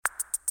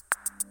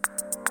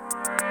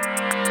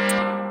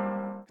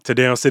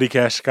Today on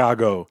CityCast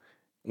Chicago,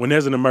 when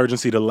there's an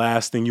emergency, the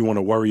last thing you want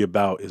to worry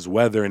about is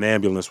whether an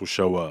ambulance will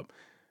show up.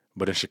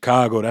 But in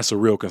Chicago, that's a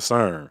real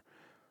concern.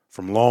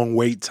 From long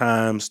wait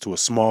times to a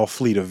small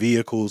fleet of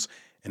vehicles,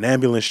 an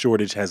ambulance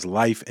shortage has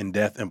life and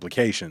death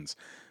implications.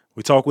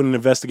 We talked with an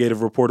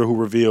investigative reporter who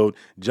revealed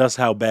just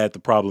how bad the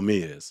problem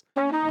is.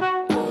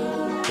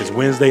 It's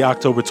Wednesday,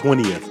 October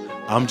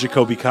 20th. I'm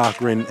Jacoby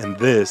Cochran, and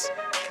this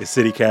is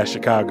CityCast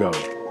Chicago.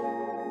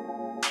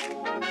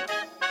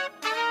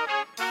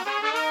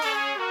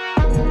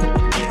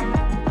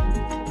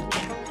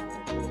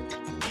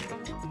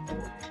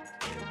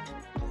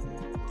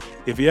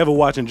 If you're ever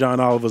watching John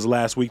Oliver's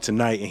Last Week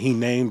Tonight and he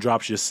name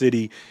drops your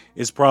city,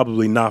 it's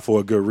probably not for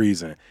a good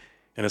reason.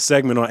 In a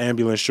segment on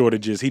ambulance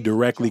shortages, he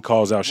directly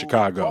calls out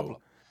Chicago.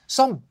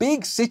 Some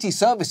big city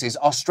services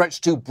are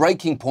stretched to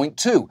breaking point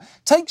too.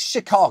 Take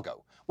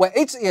Chicago, where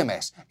its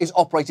EMS is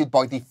operated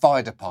by the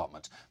fire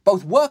department.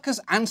 Both workers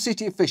and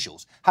city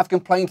officials have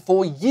complained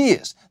for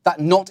years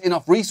that not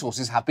enough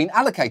resources have been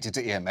allocated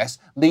to EMS,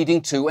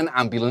 leading to an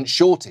ambulance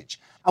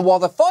shortage. And while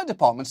the fire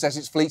department says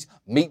its fleet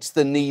meets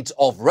the needs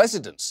of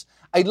residents,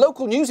 a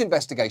local news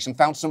investigation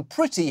found some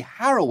pretty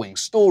harrowing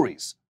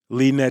stories.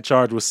 Leading that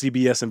charge was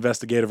CBS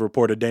investigative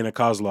reporter Dana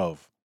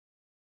Kozlov.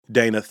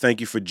 Dana,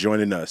 thank you for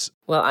joining us.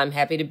 Well, I'm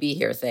happy to be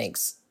here,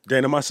 thanks.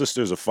 Dana, my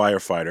sister is a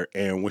firefighter,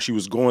 and when she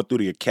was going through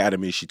the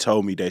academy, she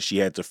told me that she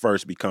had to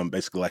first become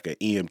basically like an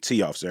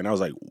EMT officer. And I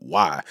was like,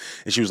 why?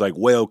 And she was like,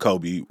 well,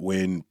 Kobe,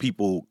 when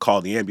people call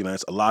the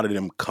ambulance, a lot of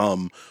them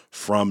come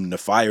from the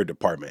fire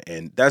department.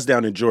 And that's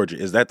down in Georgia.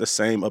 Is that the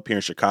same up here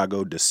in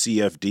Chicago? Does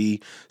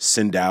CFD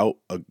send out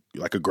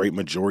a great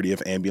majority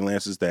of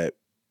ambulances that,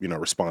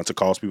 respond to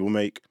calls people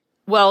make?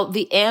 Well,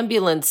 the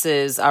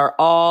ambulances are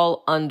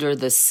all under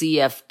the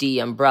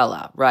CFD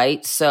umbrella,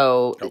 right?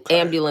 So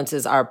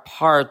ambulances are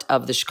part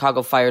of the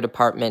Chicago Fire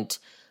Department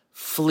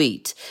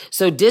fleet.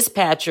 So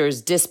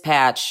dispatchers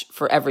dispatch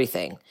for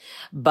everything.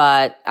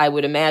 But I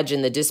would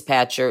imagine the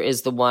dispatcher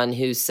is the one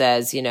who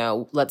says,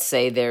 let's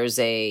say there's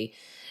a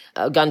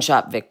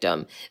gunshot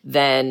victim.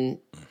 Then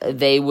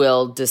they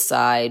will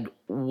decide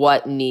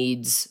what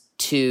needs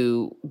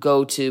to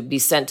go to be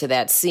sent to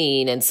that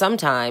scene. And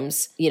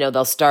sometimes,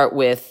 they'll start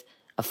with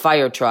a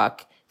fire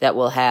truck that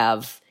will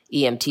have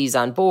EMTs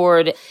on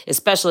board,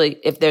 especially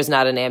if there's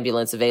not an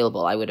ambulance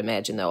available. I would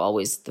imagine, though,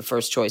 always the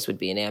first choice would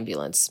be an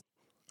ambulance.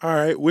 All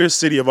right. We're a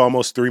city of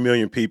almost 3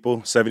 million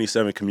people,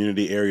 77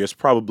 community areas,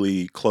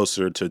 probably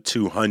closer to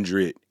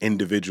 200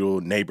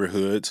 individual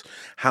neighborhoods.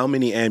 How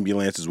many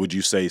ambulances would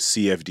you say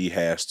CFD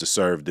has to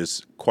serve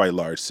this quite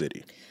large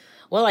city?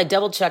 Well, I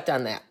double-checked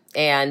on that,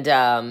 and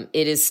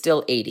it is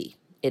still 80.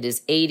 It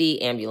is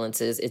 80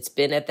 ambulances. It's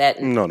been at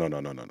that... No.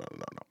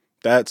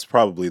 That's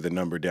probably the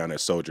number down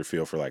at Soldier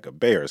Field for like a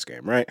Bears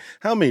game, right?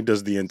 How many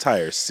does the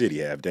entire city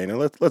have, Dana?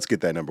 Let's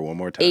get that number one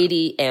more time.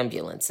 80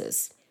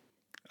 ambulances.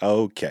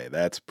 Okay,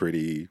 that's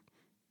pretty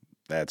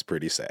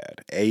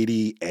sad.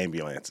 80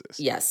 ambulances.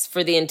 Yes,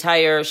 for the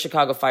entire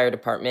Chicago Fire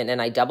Department.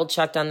 And I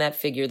double-checked on that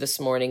figure this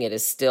morning. It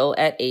is still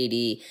at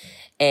 80.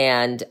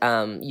 And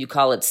you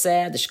call it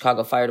sad. The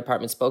Chicago Fire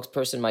Department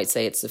spokesperson might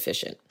say it's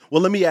sufficient.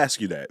 Well, let me ask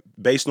you that.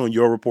 Based on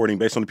your reporting,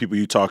 based on the people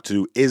you talk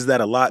to, is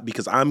that a lot?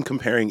 Because I'm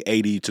comparing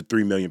 80 to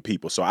 3 million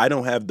people. So I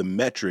don't have the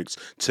metrics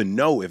to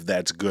know if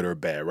that's good or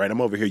bad, right?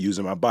 I'm over here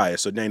using my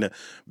bias. So Dana,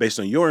 based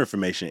on your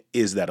information,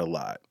 is that a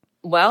lot?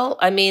 Well,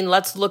 I mean,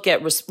 let's look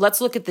at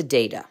the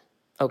data.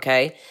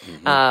 Okay.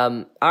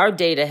 Mm-hmm. Our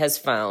data has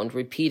found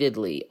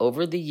repeatedly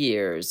over the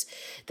years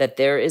that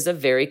there is a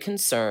big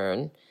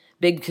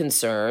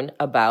concern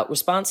about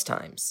response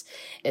times.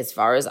 As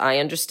far as I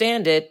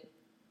understand it,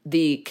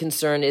 the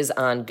concern is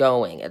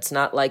ongoing. It's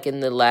not like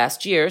in the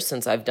last year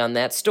since I've done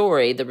that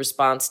story, the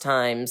response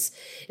times,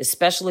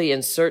 especially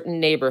in certain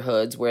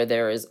neighborhoods where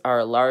are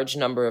a large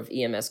number of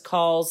EMS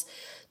calls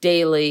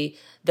daily,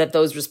 that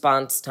those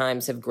response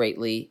times have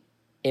greatly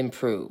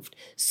improved.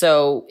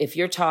 So if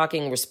you're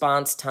talking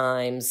response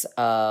times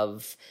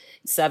of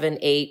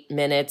 7-8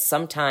 minutes,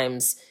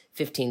 sometimes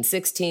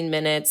 15-16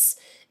 minutes,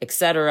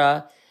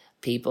 etc.,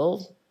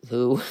 people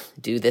who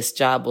do this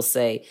job will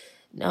say,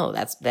 no,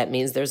 that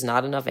means there's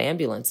not enough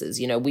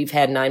ambulances. We've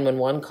had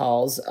 911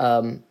 calls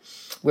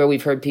where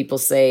we've heard people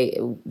say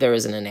there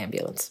isn't an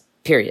ambulance,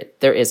 period.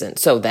 There isn't.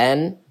 So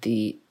then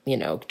the,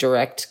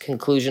 direct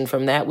conclusion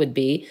from that would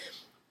be,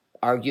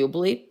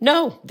 arguably,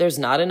 no, there's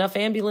not enough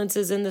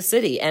ambulances in the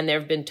city. And there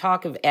have been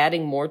talk of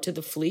adding more to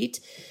the fleet,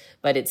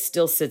 but it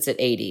still sits at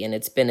 80, and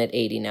it's been at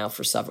 80 now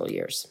for several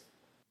years.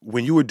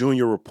 When you were doing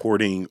your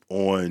reporting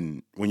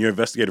when your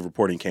investigative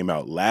reporting came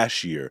out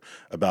last year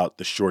about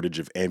the shortage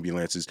of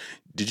ambulances,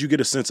 did you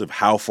get a sense of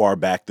how far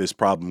back this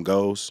problem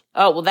goes?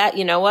 Oh, well,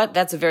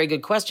 that's a very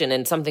good question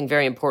and something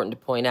very important to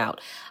point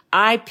out.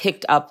 I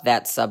picked up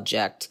that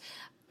subject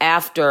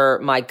after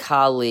my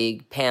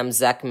colleague, Pam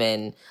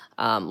Zeckman,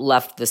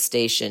 left the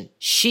station.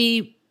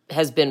 She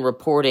has been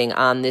reporting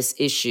on this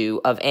issue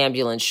of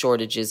ambulance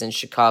shortages in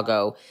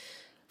Chicago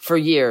for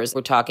years.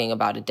 We're talking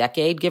about a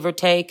decade, give or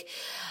take.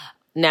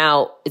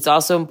 Now, it's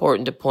also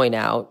important to point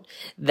out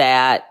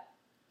that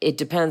it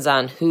depends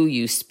on who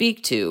you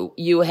speak to.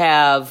 You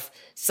have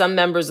some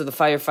members of the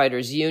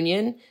firefighters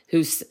union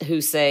who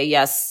say,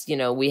 yes,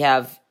 we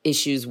have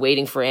issues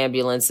waiting for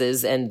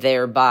ambulances, and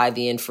thereby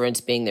the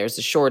inference being there's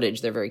a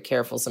shortage. They're very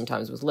careful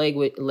sometimes with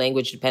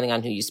language depending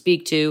on who you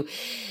speak to.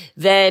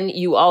 Then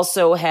you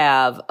also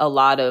have a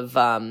lot of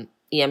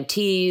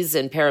EMTs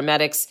and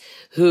paramedics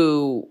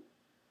who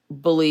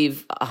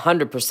believe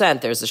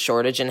 100% there's a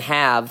shortage and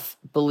have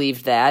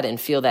believed that and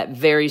feel that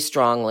very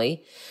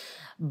strongly.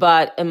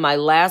 But in my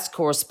last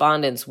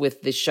correspondence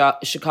with the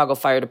Chicago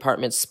Fire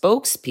Department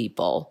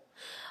spokespeople,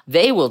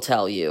 they will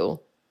tell you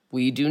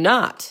we do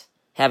not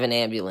have an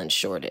ambulance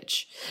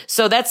shortage.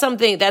 So that's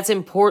something that's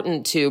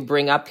important to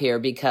bring up here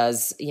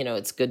because,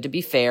 it's good to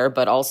be fair,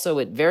 but also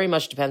it very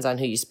much depends on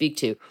who you speak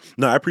to.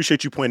 No, I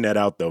appreciate you pointing that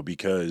out, though,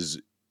 because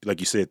like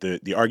you said,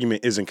 the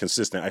argument isn't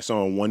consistent. I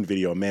saw in one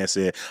video, a man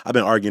said, I've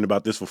been arguing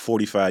about this for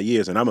 45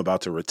 years and I'm about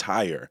to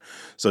retire.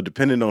 So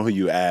depending on who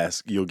you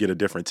ask, you'll get a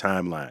different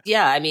timeline.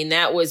 Yeah, I mean,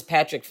 that was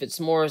Patrick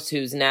Fitzmaurice,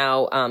 who's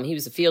now, he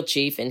was a field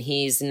chief and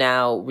he's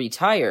now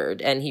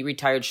retired. And he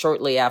retired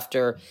shortly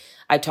after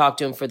I talked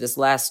to him for this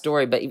last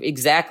story, but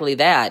exactly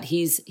that.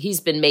 He's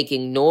been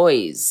making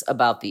noise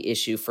about the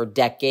issue for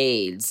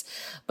decades,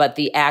 but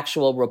the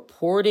actual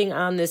reporting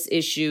on this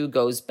issue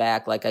goes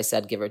back, like I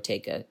said, give or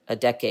take a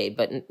decade,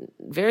 but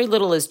very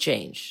little has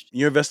changed.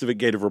 Your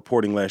investigative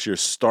reporting last year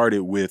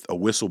started with a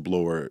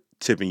whistleblower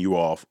tipping you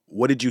off.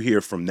 What did you hear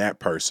from that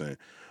person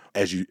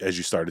as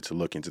you started to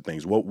look into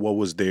things? What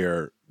was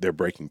their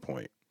breaking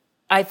point?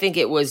 I think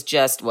it was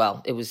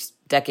it was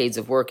decades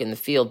of work in the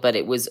field, but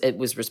it was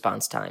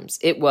response times.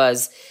 It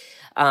was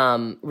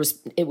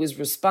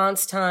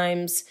response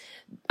times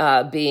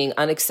being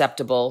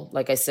unacceptable.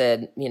 Like I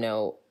said,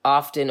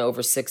 often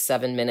over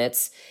 6-7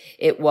 minutes.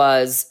 It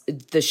was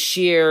the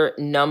sheer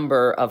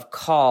number of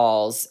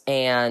calls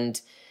and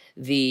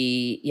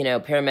the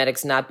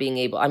paramedics not being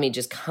able.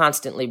 Just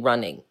constantly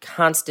running.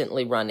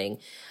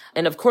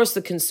 And of course,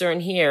 the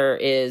concern here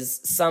is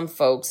some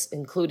folks,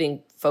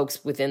 including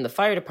folks within the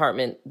fire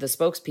department, the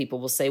spokespeople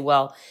will say,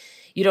 well,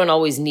 you don't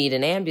always need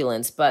an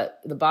ambulance.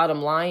 But the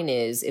bottom line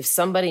is if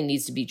somebody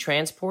needs to be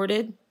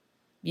transported,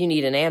 you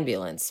need an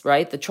ambulance,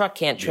 right? The truck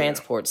can't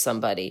transport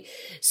somebody.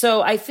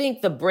 So I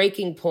think the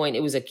breaking point,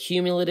 it was a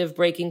cumulative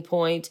breaking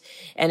point,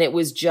 and it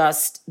was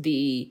just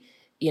the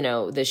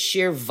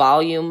sheer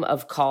volume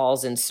of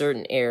calls in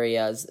certain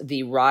areas,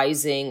 the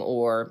rising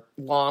or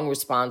long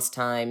response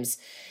times,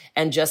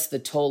 and just the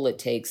toll it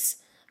takes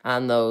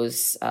on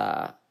those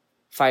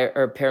fire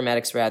or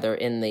paramedics rather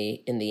in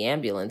the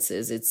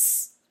ambulances.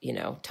 It's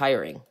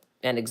tiring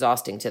and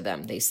exhausting to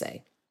them, they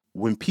say.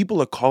 When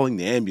people are calling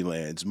the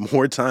ambulance,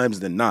 more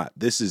times than not,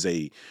 this is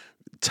a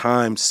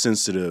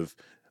time-sensitive,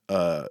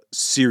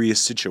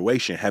 serious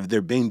situation. Have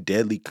there been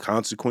deadly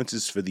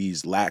consequences for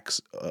these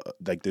lacks,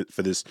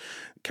 for this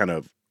kind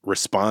of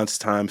response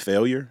time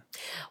failure?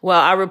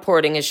 Well, our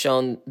reporting has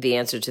shown the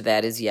answer to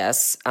that is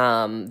yes.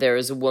 There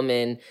is a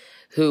woman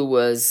who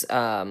was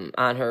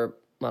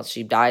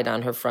she died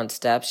on her front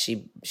steps.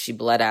 She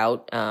bled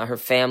out. Her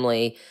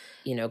family,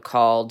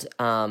 called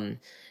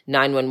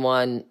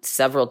 911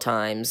 several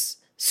times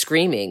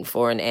screaming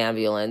for an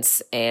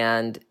ambulance,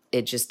 and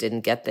it just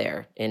didn't get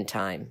there in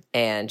time.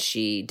 And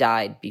she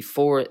died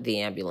before the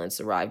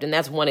ambulance arrived. And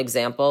that's one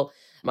example.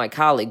 My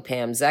colleague,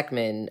 Pam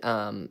Zeckman,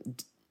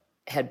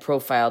 had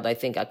profiled, I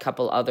think, a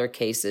couple other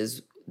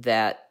cases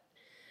that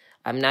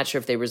I'm not sure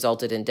if they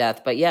resulted in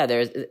death, but yeah,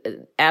 there's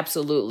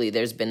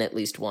been at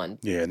least one.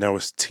 Yeah, and that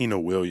was Tina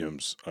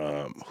Williams,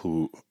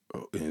 who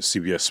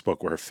CBS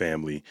spoke with her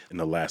family in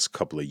the last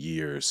couple of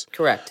years.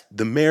 Correct.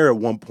 The mayor at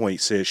one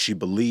point said she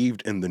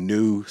believed in the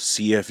new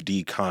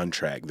CFD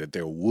contract, that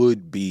there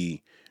would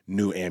be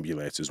new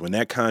ambulances. When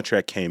that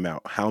contract came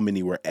out, how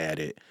many were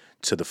added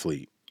to the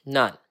fleet?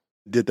 None.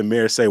 Did the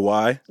mayor say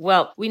why?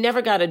 Well, we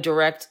never got a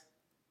direct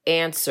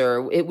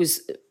answer. It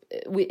was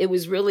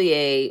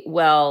really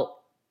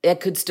it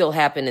could still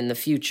happen in the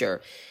future.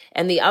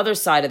 And the other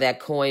side of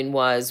that coin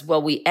was,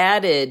 we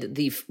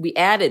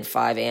added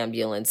 5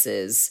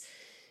 ambulances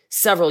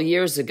several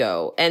years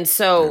ago. And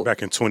so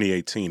back in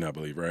 2018, I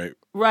believe, right?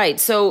 Right.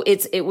 So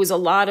it was a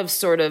lot of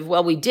sort of,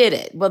 we did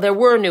it. Well, there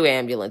were new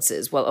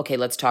ambulances. Well, okay,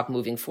 let's talk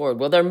moving forward.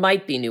 Well, there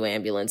might be new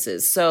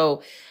ambulances.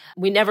 So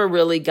we never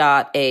really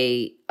got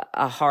a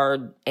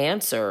hard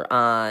answer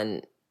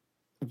on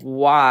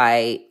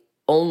why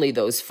only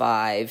those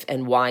 5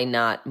 and why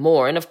not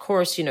more. And of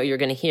course, you're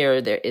going to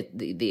hear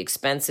the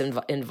expense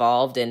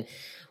involved. And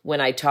when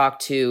I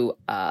talked to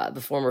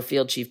the former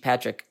field chief,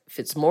 Patrick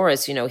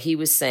Fitzmaurice, he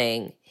was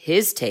saying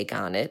his take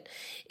on it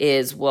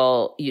is,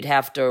 you'd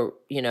have to,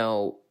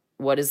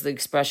 what is the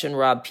expression,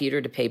 rob Peter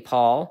to pay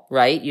Paul,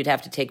 right? You'd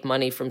have to take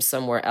money from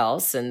somewhere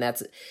else. And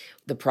that's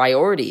the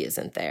priority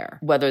isn't there.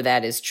 Whether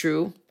that is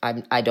true,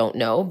 I don't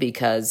know,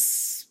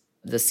 because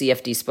the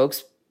CFD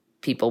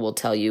spokespeople will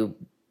tell you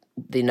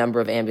the number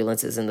of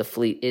ambulances in the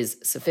fleet is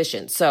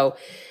sufficient. So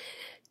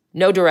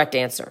no direct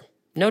answer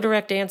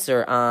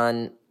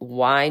on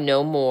why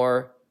no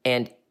more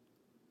and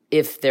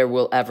if there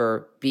will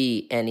ever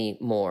be any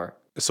more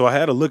So I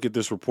had a look at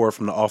this report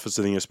from the Office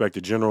of the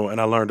Inspector General, and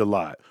I learned a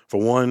lot.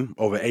 For one,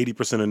 over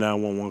 80% of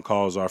 911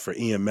 calls are for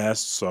EMS,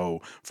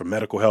 so for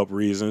medical help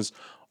reasons.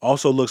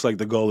 Also looks like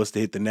the goal is to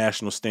hit the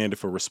national standard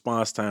for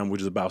response time,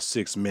 which is about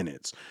 6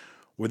 minutes.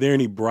 Were there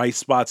any bright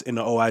spots in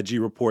the OIG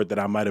report that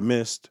I might have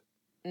missed?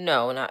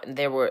 No,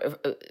 there were,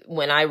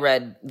 when I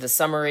read the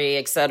summary,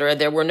 et cetera,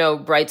 there were no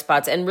bright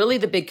spots. And really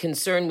the big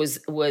concern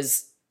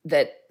was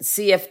that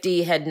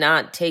CFD had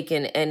not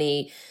taken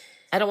any,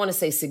 I don't want to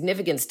say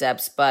significant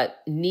steps,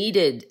 but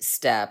needed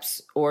steps,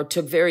 or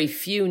took very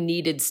few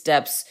needed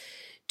steps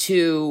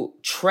to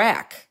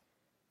track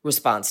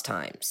response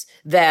times,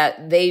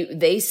 that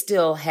they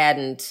still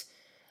hadn't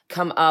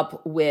come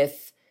up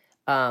with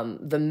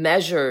the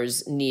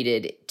measures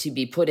needed to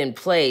be put in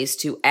place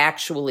to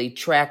actually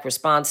track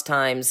response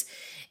times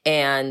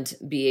and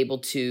be able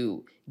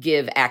to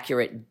give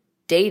accurate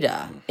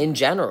data in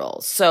general.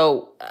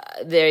 So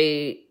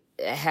they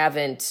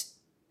haven't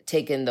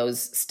taken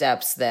those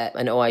steps that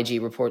an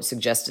OIG report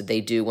suggested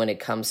they do when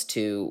it comes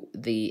to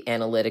the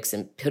analytics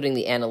and putting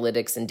the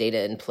analytics and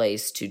data in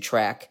place to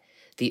track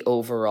the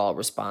overall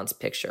response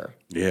picture.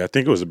 Yeah, I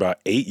think it was about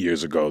 8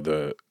 years ago,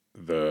 the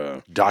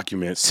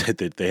document said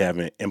that they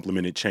haven't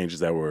implemented changes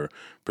that were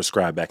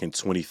prescribed back in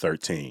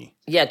 2013.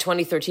 Yeah,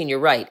 2013, you're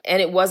right.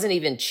 And it wasn't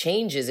even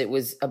changes. It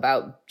was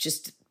about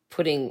just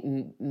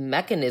putting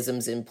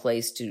mechanisms in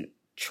place to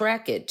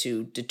track it,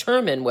 to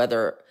determine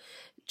whether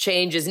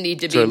changes need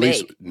to be made. To at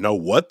least know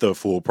what the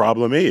full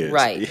problem is.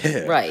 Right,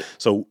 yeah. Right.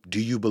 So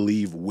do you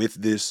believe with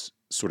this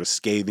sort of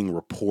scathing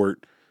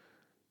report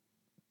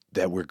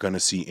that we're going to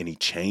see any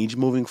change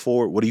moving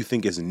forward? What do you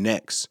think is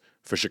next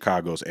for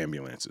Chicago's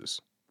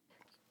ambulances?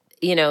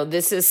 You know,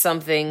 this is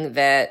something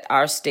that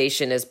our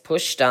station has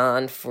pushed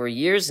on for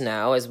years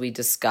now, as we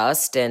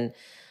discussed, and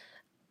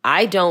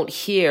I don't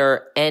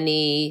hear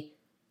any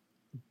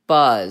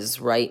buzz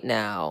right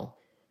now,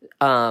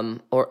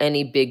 or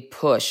any big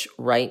push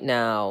right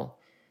now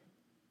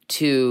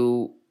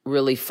to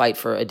really fight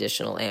for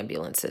additional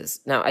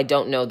ambulances. Now, I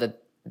don't know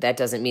that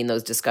doesn't mean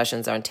those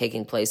discussions aren't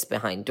taking place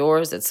behind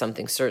doors. It's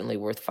something certainly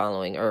worth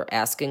following or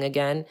asking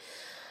again.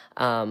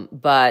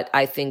 But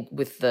I think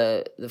with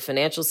the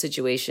financial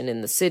situation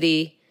in the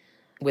city,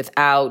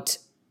 without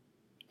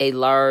a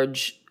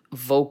large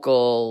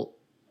vocal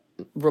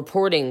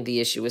reporting the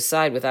issue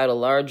aside, without a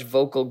large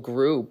vocal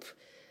group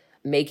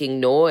making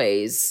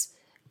noise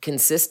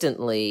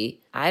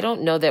consistently, I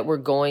don't know that we're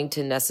going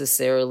to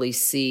necessarily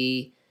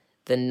see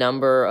the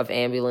number of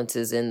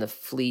ambulances in the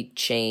fleet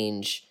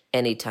change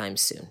anytime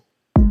soon.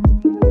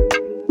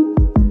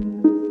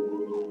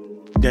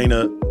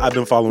 Dana, I've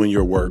been following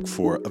your work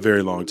for a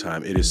very long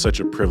time. It is such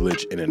a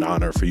privilege and an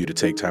honor for you to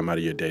take time out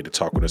of your day to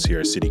talk with us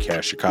here at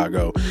CityCast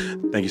Chicago.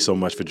 Thank you so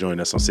much for joining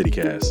us on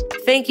CityCast.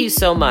 Thank you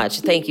so much.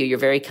 Thank you. You're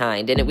very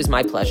kind, and it was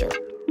my pleasure.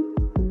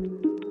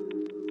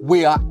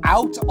 We are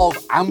out of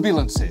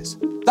ambulances.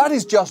 That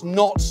is just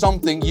not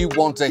something you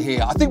want to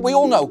hear. I think we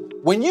all know,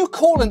 when you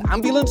call an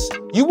ambulance,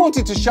 you want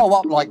it to show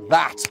up like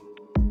that.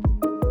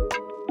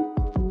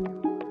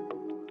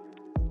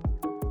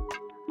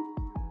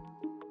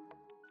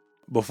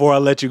 Before I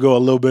let you go, a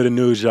little bit of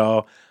news,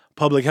 y'all.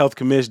 Public Health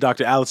Commissioner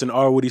Dr. Allison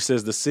Arwoody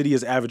says the city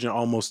is averaging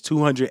almost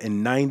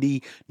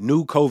 290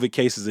 new COVID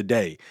cases a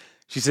day.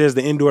 She says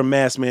the indoor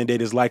mask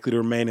mandate is likely to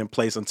remain in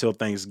place until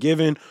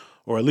Thanksgiving,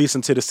 or at least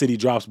until the city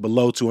drops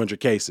below 200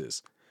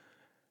 cases.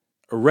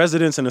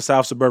 Residents in the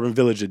south suburban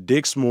village of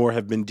Dixmoor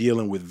have been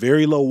dealing with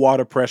very low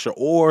water pressure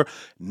or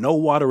no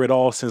water at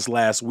all since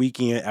last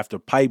weekend after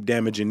pipe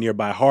damage in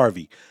nearby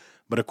Harvey.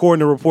 But according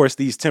to reports,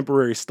 these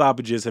temporary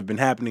stoppages have been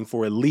happening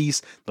for at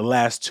least the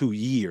last 2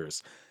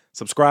 years.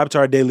 Subscribe to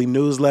our daily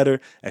newsletter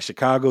at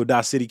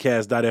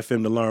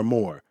chicago.citycast.fm to learn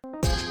more.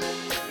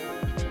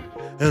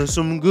 And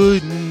some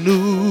good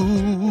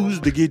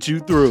news to get you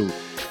through.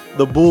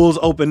 The Bulls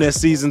open their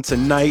season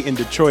tonight in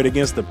Detroit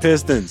against the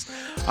Pistons.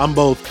 I'm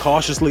both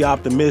cautiously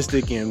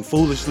optimistic and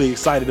foolishly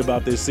excited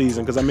about this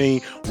season because,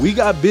 we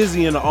got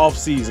busy in the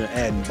offseason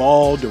adding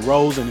Ball,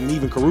 DeRozan, and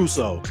even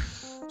Caruso.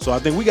 So I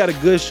think we got a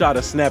good shot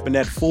of snapping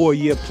that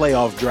 4-year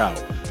playoff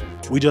drought.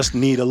 We just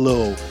need a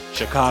little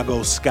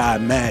Chicago Sky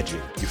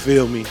magic. You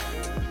feel me?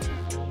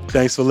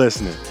 Thanks for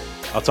listening.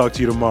 I'll talk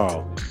to you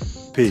tomorrow.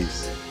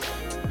 Peace.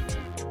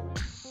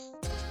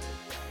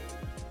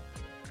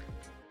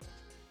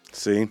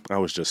 See, I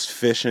was just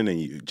fishing and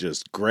you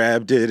just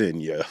grabbed it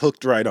and you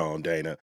hooked right on, Dana.